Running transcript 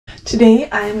Today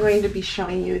I'm going to be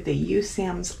showing you the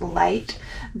USAMS light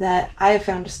that I have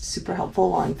found just super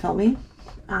helpful while I'm filming,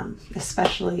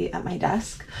 especially at my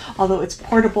desk. Although it's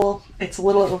portable, it's a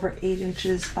little over 8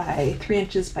 inches by 3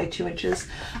 inches by 2 inches,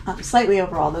 slightly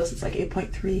over all those, it's like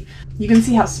 8.3. You can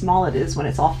see how small it is when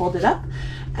it's all folded up.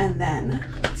 And then,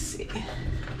 let's see,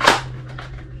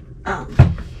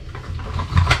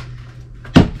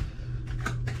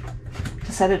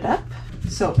 to set it up.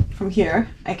 So from here,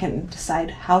 I can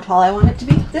decide how tall I want it to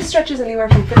be. This stretches anywhere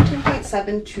from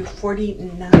 13.7 to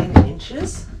 49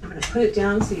 inches. I'm going to put it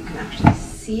down so you can actually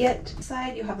see it.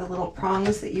 Inside, you have the little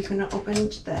prongs that you can open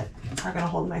that are going to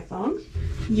hold my phone.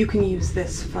 You can use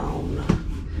this phone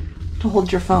to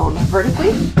hold your phone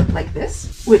vertically, like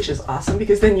this, which is awesome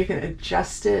because then you can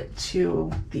adjust it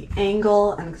to the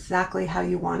angle and exactly how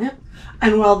you want it.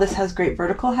 And while this has great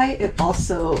vertical height, it's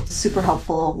also super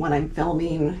helpful when I'm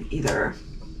filming either,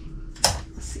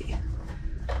 let's see,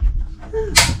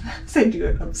 so I do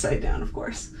it upside down, of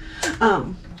course,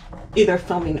 either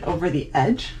filming over the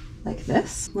edge like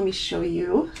this. Let me show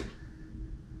you.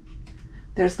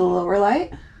 There's the lower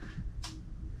light.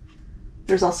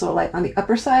 There's also a light on the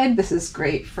upper side. This is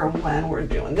great for when we're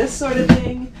doing this sort of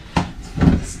thing. Let's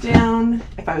put this down.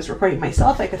 If I was recording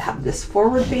myself, I could have this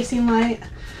forward-facing light.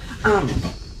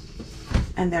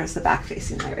 And there's the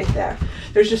back-facing light right there.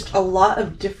 There's just a lot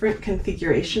of different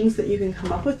configurations that you can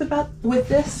come up with with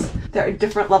this. There are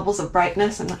different levels of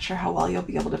brightness. I'm not sure how well you'll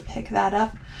be able to pick that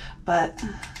up, but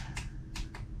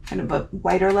kind of a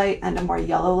whiter light and a more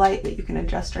yellow light that you can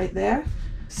adjust right there.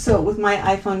 So with my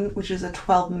iPhone, which is a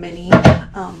 12 mini,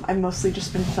 I've mostly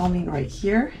just been filming right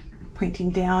here, pointing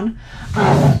down.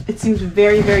 It seems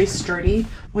very, very sturdy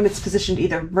when it's positioned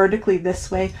either vertically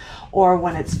this way or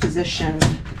when it's positioned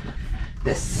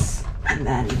this. And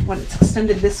then when it's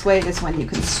extended this way is when you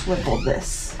can swivel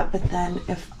this. But then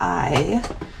if I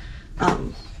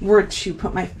were to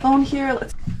put my phone here,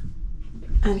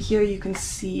 and here you can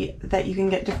see that you can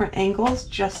get different angles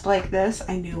just like this.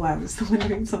 I knew I was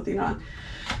doing something wrong.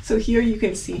 So here you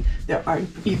can see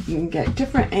you can get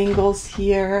different angles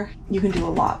here. You can do a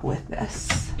lot with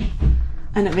this.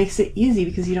 And it makes it easy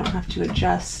because you don't have to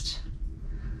adjust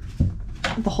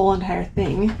the whole entire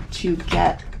thing to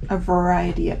get a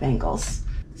variety of angles.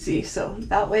 See, so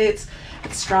that way it's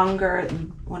stronger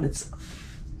when it's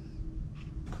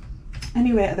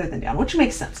any way other than down, which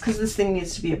makes sense because this thing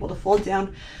needs to be able to fold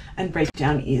down and break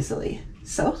down easily.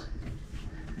 So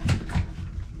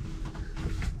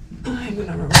I'm going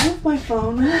to remove my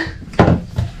phone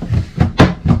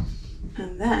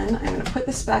and then I'm going to put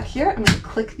this back here. I'm going to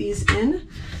click these in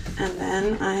and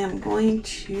then I am going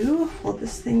to fold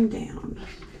this thing down.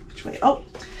 Which way? Oh,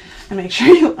 and make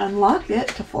sure you unlock it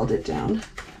to fold it down.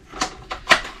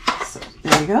 So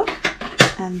there you go,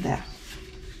 and there.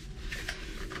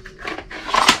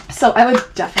 So I would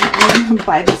definitely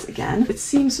buy this again. It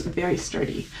seems very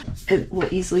sturdy. It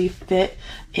will easily fit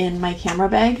in my camera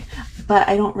bag, but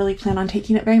I don't really plan on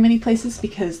taking it very many places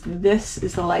because this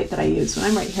is the light that I use when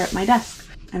I'm right here at my desk.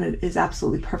 And it is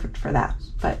absolutely perfect for that.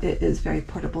 But it is very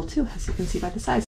portable too, as you can see by the size.